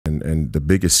And the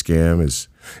biggest scam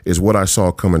is what I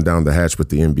saw coming down the hatch with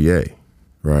the NBA,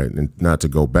 right? And not to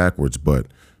go backwards, but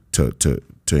to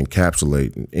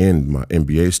encapsulate and end my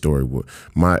NBA story,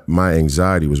 my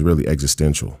anxiety was really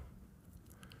existential.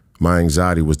 My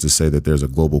anxiety was to say that there's a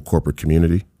global corporate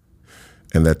community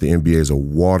and that the NBA is a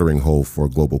watering hole for a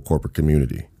global corporate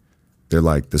community. They're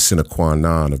like the sine qua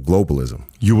non of globalism.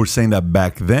 You were saying that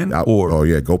back then? Oh,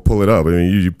 yeah, go pull it up. I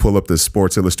mean, you pull up the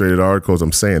Sports Illustrated articles.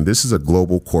 I'm saying this is a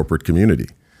global corporate community.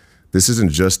 This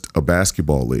isn't just a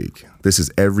basketball league. This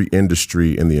is every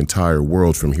industry in the entire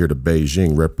world from here to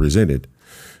Beijing represented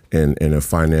in a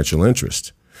financial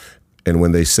interest. And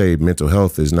when they say mental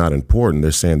health is not important,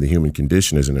 they're saying the human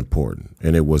condition isn't important.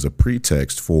 And it was a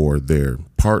pretext for their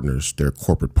partners, their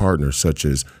corporate partners, such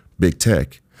as big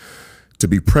tech, to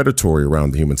be predatory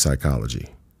around the human psychology,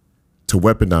 to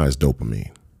weaponize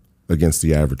dopamine against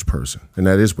the average person. And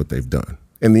that is what they've done.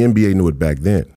 And the NBA knew it back then.